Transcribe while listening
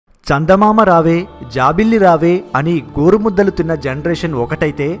చందమామ రావే జాబిల్లి రావే అని గోరుముద్దలు తిన్న జనరేషన్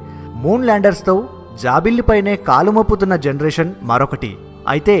ఒకటైతే మూన్ ల్యాండర్స్తో జాబిల్లిపైనే కాలుమోపుతున్న జనరేషన్ మరొకటి.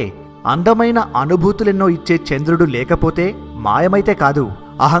 అయితే అందమైన అనుభూతులెన్నో ఇచ్చే చంద్రుడు లేకపోతే మాయమైతే కాదు,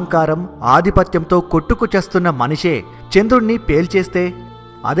 అహంకారం ఆధిపత్యంతో కొట్టుకు చేస్తున్న మనిషే చంద్రుణ్ణి పేల్చేస్తే?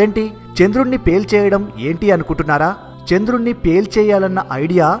 అదేంటి చంద్రుణ్ణి పేల్చేయడం ఏంటి అనుకుంటున్నారా? చంద్రుణ్ణి పేల్చేయాలన్న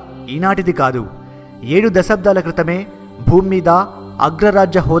ఐడియా ఈనాటిది కాదు. 7 దశాబ్దాల క్రితమే భూమి మీద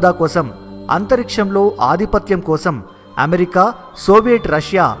అగ్రరాజ్య హోదా కోసం, అంతరిక్షంలో ఆధిపత్యం కోసం అమెరికా, సోవియట్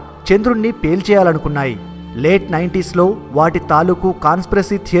రష్యా చంద్రుణ్ణి పేల్చేయాలనుకున్నాయి. లేట్ 90స్లో వాటి తాలూకు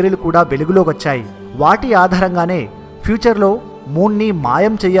కాన్స్పిరసీ థియరీలు కూడా వెలుగులోకొచ్చాయి. వాటి ఆధారంగానే ఫ్యూచర్లో మూన్ని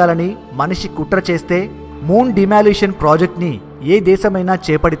మాయం చెయ్యాలని మనిషి కుట్ర చేస్తే, మూన్ డిమాలిషన్ ప్రాజెక్ట్ని ఏ దేశమైనా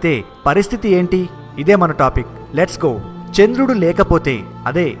చేపడితే పరిస్థితి ఏంటి? ఇదే మన టాపిక్. Let's go. చంద్రుడు లేకపోతే,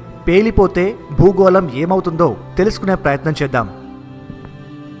 అదే పేలిపోతే భూగోళం ఏమవుతుందో తెలుసుకునే ప్రయత్నం చేద్దాం.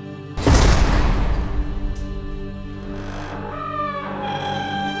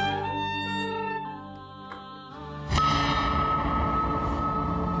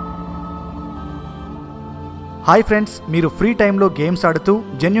 హాయ్ ఫ్రెండ్స్, మీరు ఫ్రీ టైంలో గేమ్స్ ఆడుతూ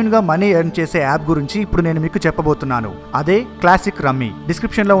జెన్యున్గా మనీ ఎర్న్ చేసే యాప్ గురించి ఇప్పుడు నేను మీకు చెప్పబోతున్నాను. అదే క్లాసిక్ రమ్మీ.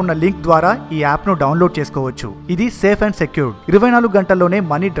 డిస్క్రిప్షన్లో ఉన్న లింక్ ద్వారా ఈ యాప్ను డౌన్లోడ్ చేసుకోవచ్చు. ఇది సేఫ్ అండ్ సెక్యూర్డ్. 24 గంటల్లోనే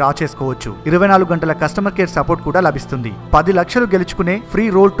మనీ డ్రా చేసుకోవచ్చు. 24 గంటల కస్టమర్ కేర్ సపోర్ట్ కూడా లభిస్తుంది. 10 లక్షలు గెలుచుకునే ఫ్రీ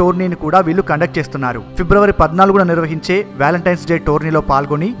రోల్ టోర్నీని కూడా వీళ్ళు కండక్ట్ చేస్తున్నారు. ఫిబ్రవరి 14న నిర్వహించే వ్యాలంటైన్స్ డే టోర్నీలో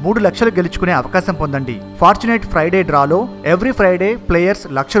పాల్గొని 3 లక్షలు గెలుచుకునే అవకాశం పొందండి. ఫార్చునేట్ ఫ్రైడే డ్రాలో ఎవ్రీ ఫ్రైడే ప్లేయర్స్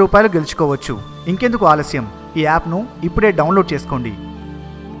 ₹1,00,000 గెలుచుకోవచ్చు. ఇంకెందుకు ఆలస్యం, ఈ యాప్ను ఇప్పుడే డౌన్లోడ్ చేసుకోండి.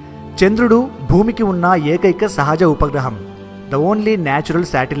 చంద్రుడు భూమికి ఉన్న ఏకైక సహజ ఉపగ్రహం, ద ఓన్లీ న్యాచురల్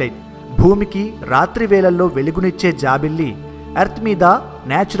శాటిలైట్. భూమికి రాత్రి వేళల్లో వెలుగునిచ్చే జాబిల్లి, ఎర్త్ మీద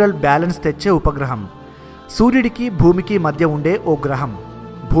న్యాచురల్ బ్యాలెన్స్ తెచ్చే ఉపగ్రహం. సూర్యుడికి భూమికి మధ్య ఉండే ఓ గ్రహం.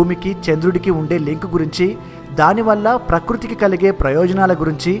 భూమికి చంద్రుడికి ఉండే లింక్ గురించి, దానివల్ల ప్రకృతికి కలిగే ప్రయోజనాల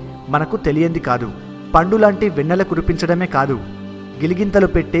గురించి మనకు తెలియంది కాదు. పండులాంటి వెన్నెల కురిపించడమే కాదు, గిలిగింతలు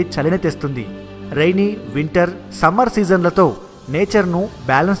పెట్టే చలిని తెస్తుంది. రైనీ, వింటర్, సమ్మర్ సీజన్లతో నేచర్ను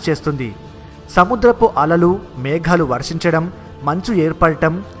బ్యాలెన్స్ చేస్తుంది. సముద్రపు అలలు, మేఘాలు వర్షించడం, మంచు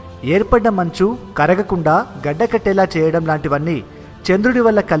ఏర్పడ్డ మంచు కరగకుండా గడ్డకట్టేలా చేయడం లాంటివన్నీ చంద్రుడి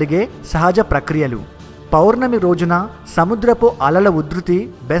వల్ల కలిగే సహజ ప్రక్రియలు. పౌర్ణమి రోజున సముద్రపు అలల ఉధృతి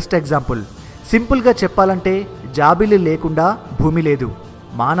బెస్ట్ ఎగ్జాంపుల్. సింపుల్గా చెప్పాలంటే జాబిలి లేకుండా భూమి లేదు,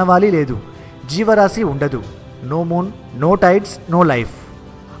 మానవాళి లేదు, జీవరాశి ఉండదు. No moon, no tides, no life.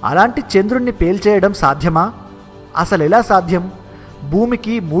 అలాంటి చంద్రుణ్ణి పేల్చేయడం సాధ్యమా? అసలు ఎలా సాధ్యం?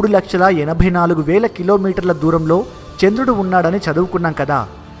 భూమికి 3,84,000 కిలోమీటర్ల దూరంలో చంద్రుడు ఉన్నాడని చదువుకున్నాం కదా.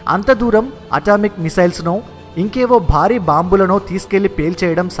 అంత దూరం అటామిక్ మిసైల్స్నో ఇంకేవో భారీ బాంబులనో తీసుకెళ్లి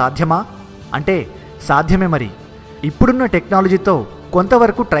పేల్చేయడం సాధ్యమా అంటే సాధ్యమే. మరి ఇప్పుడున్న టెక్నాలజీతో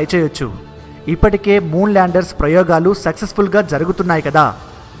కొంతవరకు ట్రై చేయొచ్చు. ఇప్పటికే మూన్ ల్యాండర్స్ ప్రయోగాలు సక్సెస్ఫుల్గా జరుగుతున్నాయి కదా.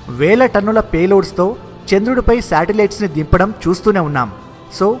 1000 టన్నుల పేలోడ్స్తో చంద్రుడిపై శాటిలైట్స్ని దింపడం చూస్తూనే ఉన్నాం.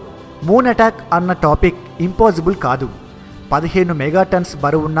 సో మూన్ అటాక్ అన్న టాపిక్ ఇంపాసిబుల్ కాదు. 15 మెగాటన్స్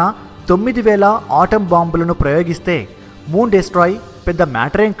బరువున్న 9,000 ఆటం బాంబులను ప్రయోగిస్తే మూన్ డెస్ట్రాయ్ పెద్ద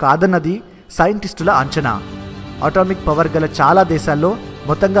మ్యాటరేం కాదన్నది సైంటిస్టుల అంచనా. అటామిక్ పవర్ గల చాలా దేశాల్లో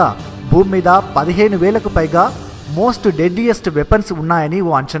మొత్తంగా భూమి మీద 15,000కు పైగా మోస్ట్ డెడ్లియెస్ట్ వెపన్స్ ఉన్నాయని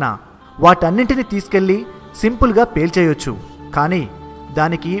ఓ అంచనా. వాటన్నింటినీ తీసుకెళ్లి సింపుల్గా పేల్చేయొచ్చు, కానీ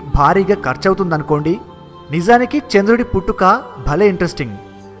దానికి భారీగా ఖర్చవుతుందనుకోండి. నిజానికి చంద్రుడి పుట్టుక భలే ఇంట్రెస్టింగ్.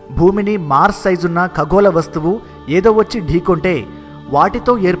 భూమిని మార్స్ సైజున్న ఖగోళ వస్తువు ఏదో వచ్చి ఢీకొంటే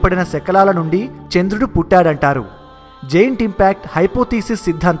వాటితో ఏర్పడిన శకలాల నుండి చంద్రుడు పుట్టాడంటారు. జెయింట్ ఇంపాక్ట్ హైపోథీసిస్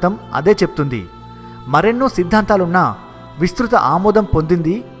సిద్ధాంతం అదే చెప్తుంది. మరెన్నో సిద్ధాంతాలున్నా విస్తృత ఆమోదం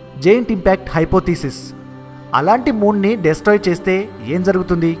పొందింది జెయింట్ ఇంపాక్ట్ హైపోథీసిస్. అలాంటి మూన్ని డెస్ట్రాయ్ చేస్తే ఏం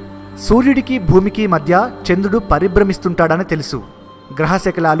జరుగుతుంది? సూర్యుడికి భూమికి మధ్య చంద్రుడు పరిభ్రమిస్తుంటాడని తెలుసు.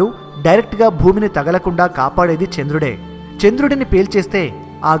 గ్రహశకలాలు డైరెక్ట్గా భూమిని తగలకుండా కాపాడేది చంద్రుడే. చంద్రుడిని పేల్చేస్తే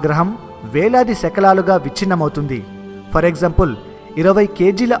ఆ గ్రహం వేలాది శకలాలుగా విచ్ఛిన్నమవుతుంది. ఫర్ ఎగ్జాంపుల్, 20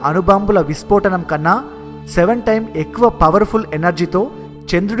 కేజీల అణుబాంబుల విస్ఫోటనం కన్నా 7 టైమ్ ఎక్కువ పవర్ఫుల్ ఎనర్జీతో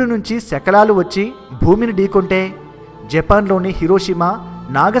చంద్రుడి నుంచి శకలాలు వచ్చి భూమిని ఢీకొంటే, జపాన్లోని హిరోషిమా,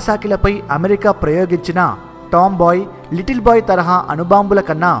 నాగసాకిలపై అమెరికా ప్రయోగించిన టామ్ బాయ్, లిటిల్ బాయ్ తరహా అణుబాంబుల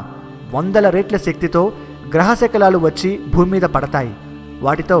కన్నా 100 రెట్ల శక్తితో గ్రహశకలాలు వచ్చి భూమి మీద పడతాయి.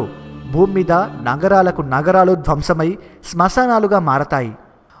 వాటితో భూమి మీద నగరాలు ధ్వంసమై శ్మశానాలుగా మారతాయి.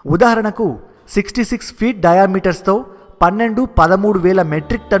 ఉదాహరణకు 66 ఫీట్ డయామీటర్స్తో 12-13,000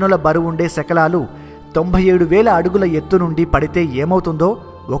 మెట్రిక్ టన్నుల బరువుండే శకలాలు 97,000 అడుగుల ఎత్తు నుండి పడితే ఏమవుతుందో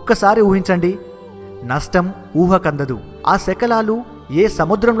ఒక్కసారి ఊహించండి. నష్టం ఊహకందదు. ఆ శకలాలు ఏ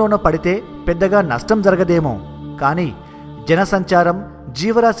సముద్రంలోనో పడితే పెద్దగా నష్టం జరగదేమో, కానీ జనసంచారం,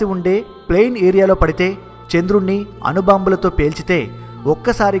 జీవరాశి ఉండే ప్లెయిన్ ఏరియాలో పడితే, చంద్రుణ్ణి అణుబాంబులతో పేల్చితే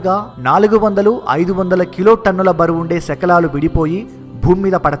ఒక్కసారిగా 400-500 కిలో టన్నుల బరువుండే శకలాలు విడిపోయి భూమి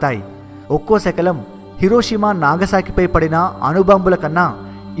మీద పడతాయి. ఒక్కో శకలం హిరోషిమా నాగసాకిపై పడిన అణుబాంబుల కన్నా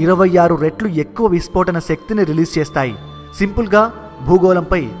 26 రెట్లు ఎక్కువ విస్ఫోటన శక్తిని రిలీజ్ చేస్తాయి. సింపుల్గా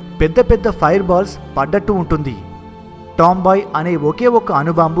భూగోళంపై పెద్ద పెద్ద ఫైర్ బాల్స్ పడ్డట్టు ఉంటుంది. టాంబాయ్ అనే ఒకే ఒక్క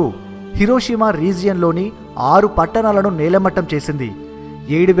అణుబాంబు హిరోషిమా రీజియన్లోని 6 పట్టణాలను నేలమట్టం చేసింది.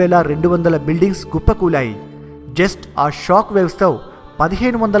 7200 బిల్డింగ్స్ కుప్పకూలాయి. జస్ట్ ఆ షాక్ వేవ్స్తో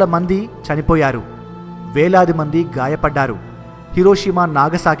 1500 మంది చనిపోయారు. వేలాది మంది గాయపడ్డారు. హిరోషిమా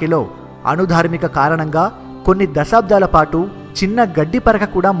నాగసాకిలో అణుధార్మిక కారణంగా కొన్ని దశాబ్దాల పాటు చిన్న గడ్డి పరక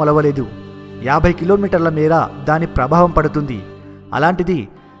కూడా మొలవలేదు. 50 కిలోమీటర్ల మేర దాని ప్రభావం పడుతుంది. అలాంటిది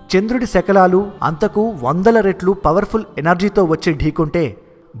చంద్రుడి శకలాలు అంతకు 100 రెట్లు పవర్ఫుల్ ఎనర్జీతో వచ్చి ఢీకొంటే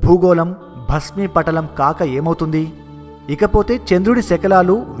భూగోళం భస్మీపటలం కాక ఏమవుతుంది? ఇకపోతే చంద్రుడి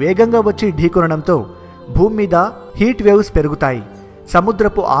శకలాలు వేగంగా వచ్చి ఢీకొనడంతో భూమి మీద హీట్ వేవ్స్ పెరుగుతాయి.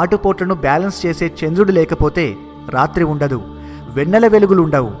 సముద్రపు ఆటుపోట్లను బ్యాలెన్స్ చేసే చంద్రుడు లేకపోతే రాత్రి ఉండదు, వెన్నెల వెలుగులు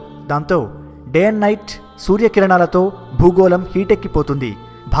ఉండవు. దాంతో డే అండ్ నైట్ సూర్యకిరణాలతో భూగోళం హీటెక్కిపోతుంది.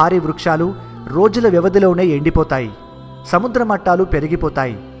 భారీ వృక్షాలు రోజుల వ్యవధిలోనే ఎండిపోతాయి. సముద్ర మట్టాలు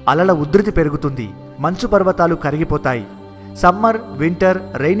పెరిగిపోతాయి. అలల ఉధృతి పెరుగుతుంది. మంచు పర్వతాలు కరిగిపోతాయి. సమ్మర్, వింటర్,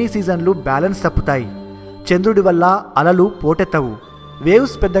 రైనీ సీజన్లు బ్యాలెన్స్ తప్పుతాయి. చంద్రుడి వల్ల అలలు పోటెత్తవు,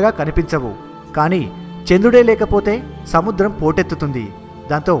 వేవ్స్ పెద్దగా కనిపించవు. కానీ చంద్రుడే లేకపోతే సముద్రం పోటెత్తుతుంది.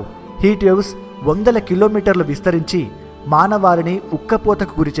 దాంతో హీట్ వేవ్స్ 100 కిలోమీటర్లు విస్తరించి మానవాళిని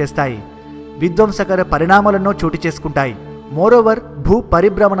ఉక్కపోతకు గురిచేస్తాయి. విధ్వంసకర పరిణామాలను చోటు చేసుకుంటాయి. మోరోవర్ భూ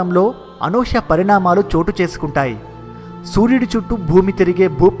పరిభ్రమణంలో అనూహ్య పరిణామాలు చోటు చేసుకుంటాయి. సూర్యుడి చుట్టూ భూమి తిరిగే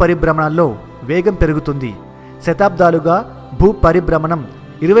భూ పరిభ్రమణంలో వేగం పెరుగుతుంది. శతాబ్దాలుగా భూ పరిభ్రమణం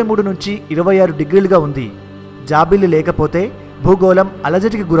 23 నుంచి 26 డిగ్రీలుగా ఉంది. జాబిల్లి లేకపోతే భూగోళం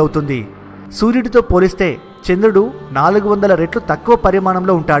అలజడికి గురవుతుంది. సూర్యుడితో పోలిస్తే చంద్రుడు 400 రెట్లు తక్కువ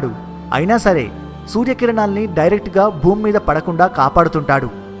పరిమాణంలో ఉంటాడు. అయినా సరే సూర్యకిరణాల్ని డైరెక్ట్గా భూమి మీద పడకుండా కాపాడుతుంటాడు.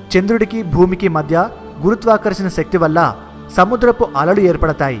 చంద్రుడికి భూమికి మధ్య గురుత్వాకర్షణ శక్తి వల్ల సముద్రపు అలలు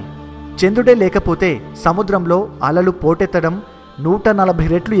ఏర్పడతాయి. చంద్రుడే లేకపోతే సముద్రంలో అలలు పోటెత్తడం 140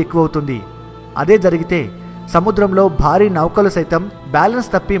 రెట్లు ఎక్కువవుతుంది. అదే జరిగితే సముద్రంలో భారీ నౌకలు సైతం బ్యాలెన్స్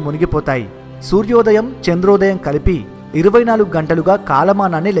తప్పి మునిగిపోతాయి. సూర్యోదయం, చంద్రోదయం కలిపి 24 గంటలుగా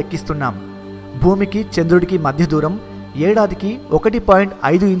కాలమానాన్ని లెక్కిస్తున్నాం. భూమికి చంద్రుడికి మధ్య దూరం ఏడాదికి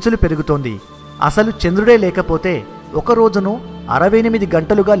 1.5 ఇంచులు పెరుగుతోంది. అసలు చంద్రుడే లేకపోతే ఒక రోజును 68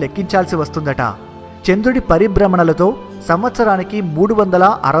 గంటలుగా లెక్కించాల్సి వస్తుందట. చంద్రుడి పరిభ్రమణలతో సంవత్సరానికి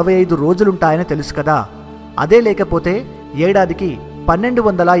 365 రోజులుంటాయని తెలుసు కదా. అదే లేకపోతే ఏడాదికి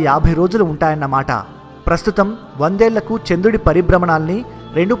 1250 రోజులు ఉంటాయన్నమాట. ప్రస్తుతం 100 ఏళ్లకు చంద్రుడి పరిభ్రమణాల్ని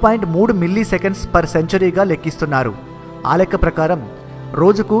 2.3 మిల్లీ సెకండ్స్ పర్ సెంచరీగా లెక్కిస్తున్నారు. ఆ లెక్క ప్రకారం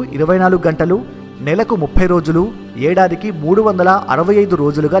రోజుకు 24 గంటలు, నెలకు 30 రోజులు, ఏడాదికి 365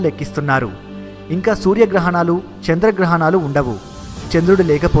 రోజులుగా లెక్కిస్తున్నారు. ఇంకా సూర్యగ్రహణాలు, చంద్రగ్రహణాలు ఉండవు. చంద్రుడు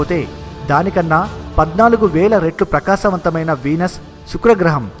లేకపోతే దానికన్నా 14,000 రెట్లు ప్రకాశవంతమైన వీనస్,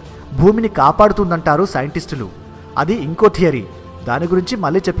 శుక్రగ్రహం భూమిని కాపాడుతుందంటారు సైంటిస్టులు. అది ఇంకో థియరీ. దాని గురించి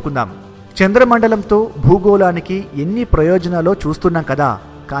మళ్ళీ చెప్పుకుందాం. చంద్రమండలంతో భూగోళానికి ఎన్ని ప్రయోజనాలో చూస్తున్నాం కదా.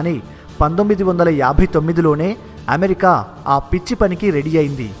 కానీ 1959లోనే అమెరికా ఆ పిచ్చి పనికి రెడీ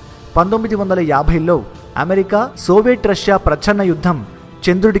అయింది. 1950లో అమెరికా సోవియట్ రష్యా ప్రచ్ఛన్న యుద్ధం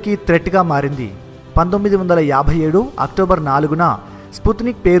చంద్రుడికి థ్రెట్గా మారింది. 1957 అక్టోబర్ 4న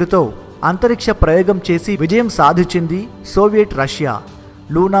స్పుత్నిక్ పేరుతో అంతరిక్ష ప్రయోగం చేసి విజయం సాధించింది సోవియట్ రష్యా.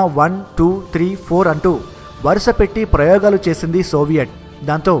 లూనా 1, 2, 3, 4 అంటూ వరుస పెట్టి ప్రయోగాలు చేసింది సోవియట్.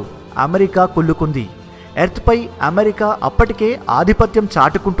 దాంతో అమెరికా కుళ్ళుకుంది. ఎర్త్పై అమెరికా అప్పటికే ఆధిపత్యం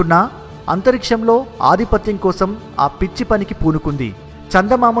చాటుకుంటున్నా అంతరిక్షంలో ఆధిపత్యం కోసం ఆ పిచ్చి పనికి పూనుకుంది.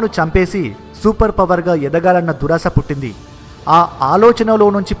 చందమామను చంపేసి సూపర్ పవర్గా ఎదగాలన్న దురాశ పుట్టింది. ఆ ఆలోచనలో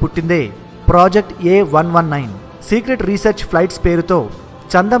నుంచి పుట్టిందే project A119. Secret research flights పేరుతో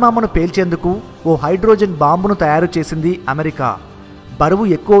చందమామను పేల్చేందుకు ఓ హైడ్రోజన్ బాంబును తయారు చేసింది అమెరికా. బరువు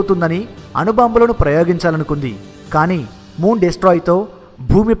ఎక్కువ అవుతుందని అణుబాంబులను ప్రయోగించాలనుకుంది. కానీ మూన్ డెస్ట్రాయ్తో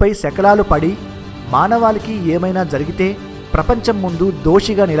భూమిపై శకలాలు పడి మానవాళికి ఏమైనా జరిగితే ప్రపంచం ముందు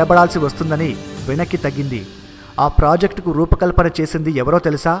దోషిగా నిలబడాల్సి వస్తుందని వెనక్కి తగ్గింది. ఆ ప్రాజెక్టుకు రూపకల్పన చేసింది ఎవరో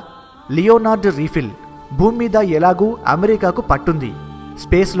తెలుసా? Leonard refill. భూమి మీద ఎలాగూ అమెరికాకు పట్టుంది.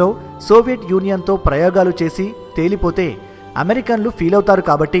 స్పేస్లో సోవియట్ యూనియన్తో ప్రయోగాలు చేసి తేలిపోతే అమెరికన్లు ఫీల్ అవుతారు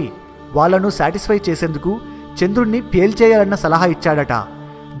కాబట్టి వాళ్లను సాటిస్ఫై చేసేందుకు చంద్రుణ్ణి పేల్చేయాలన్న సలహా ఇచ్చాడట.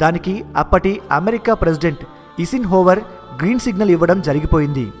 దానికి అప్పటి అమెరికా ప్రెసిడెంట్ ఇసిన్హోవర్ గ్రీన్ సిగ్నల్ ఇవ్వడం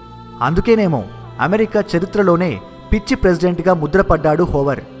జరిగిపోయింది. అందుకేనేమో అమెరికా చరిత్రలోనే పిచ్చి ప్రెసిడెంట్గా ముద్రపడ్డాడు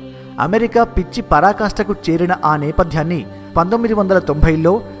హోవర్. అమెరికా పిచ్చి పరాకాష్ఠకు చేరిన ఆ నేపథ్యాన్ని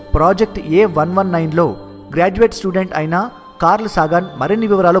 1990లో ప్రాజెక్ట్ A119లో గ్రాడ్యుయేట్ స్టూడెంట్ అయిన కార్ల్ సాగాన్ మరిన్ని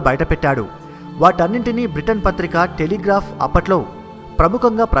వివరాలు బయటపెట్టాడు. వాటన్నింటినీ బ్రిటన్ పత్రిక టెలిగ్రాఫ్ అప్పట్లో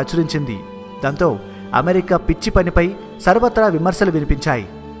ప్రముఖంగా ప్రచురించింది. దాంతో అమెరికా పిచ్చి పనిపై సర్వత్రా విమర్శలు వినిపించాయి.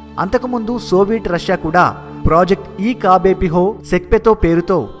 అంతకుముందు సోవియట్ రష్యా కూడా ప్రాజెక్ట్ ఈ కాబేపిహో సెక్పెతో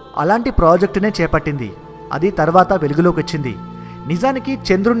పేరుతో అలాంటి ప్రాజెక్టునే చేపట్టింది. అది తర్వాత వెలుగులోకొచ్చింది. నిజానికి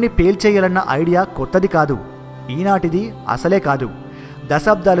చంద్రుణ్ణి పేల్చేయాలన్న ఐడియా కొత్తది కాదు, ఈనాటిది అసలే కాదు.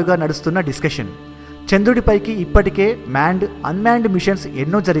 దశాబ్దాలుగా నడుస్తున్న డిస్కషన్. చంద్రుడిపైకి ఇప్పటికే మ్యాన్డ్ అన్మ్యాన్డ్ మిషన్స్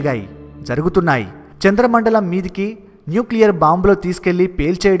ఎన్నో జరుగుతున్నాయి. చంద్రమండలం మీదికి న్యూక్లియర్ బాంబులో తీసుకెళ్లి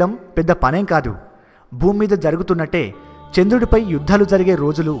పేల్చేయడం పెద్ద పనేం కాదు. భూమి మీద జరుగుతున్నట్టే చంద్రుడిపై యుద్ధాలు జరిగే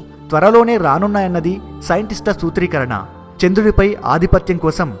రోజులు త్వరలోనే రానున్నాయన్నది సైంటిస్టుల సూత్రీకరణ. చంద్రుడిపై ఆధిపత్యం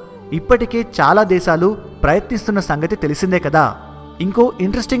కోసం ఇప్పటికే చాలా దేశాలు ప్రయత్నిస్తున్న సంగతి తెలిసిందే కదా. ఇంకో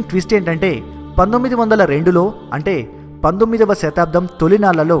ఇంట్రెస్టింగ్ ట్విస్ట్ ఏంటంటే 1902లో అంటే 19వ శతాబ్దం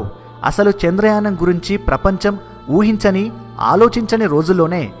తొలినాళ్లలో అసలు చంద్రయానం గురించి ప్రపంచం ఊహించని ఆలోచించని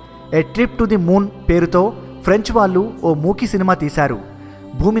రోజుల్లోనే ఏ ట్రిప్ టు ది మూన్ పేరుతో ఫ్రెంచ్ వాళ్ళు ఓ మూకీ సినిమా తీశారు.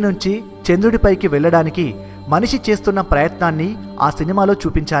 భూమి నుంచి చంద్రుడిపైకి వెళ్లడానికి మనిషి చేస్తున్న ప్రయత్నాన్ని ఆ సినిమాలో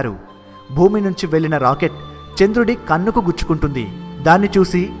చూపించారు. భూమి నుంచి వెళ్లిన రాకెట్ చంద్రుడి కన్నుకు గుచ్చుకుంటుంది. దాన్ని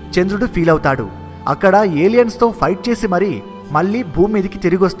చూసి చంద్రుడు ఫీల్ అవుతాడు. అక్కడ ఏలియన్స్తో ఫైట్ చేసి మళ్ళీ భూమి మీదికి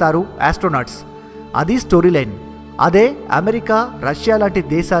తిరిగొస్తారు ఆస్ట్రోనాట్స్. అది స్టోరీ లైన్. అదే అమెరికా, రష్యా లాంటి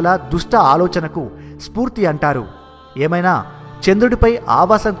దేశాల దుష్ట ఆలోచనకు స్ఫూర్తి అంటారు. ఏమైనా చంద్రుడిపై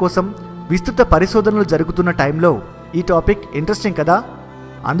ఆవాసం కోసం విస్తృత పరిశోధనలు జరుగుతున్న టైంలో ఈ టాపిక్ ఇంట్రెస్టింగ్ కదా.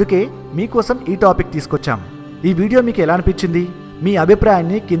 అందుకే మీకోసం ఈ టాపిక్ తీసుకొచ్చాం. ఈ వీడియో మీకు ఎలా అనిపించింది? మీ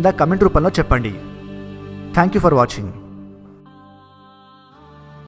అభిప్రాయాన్ని కింద కమెంట్ రూపంలో చెప్పండి. Thank you for watching.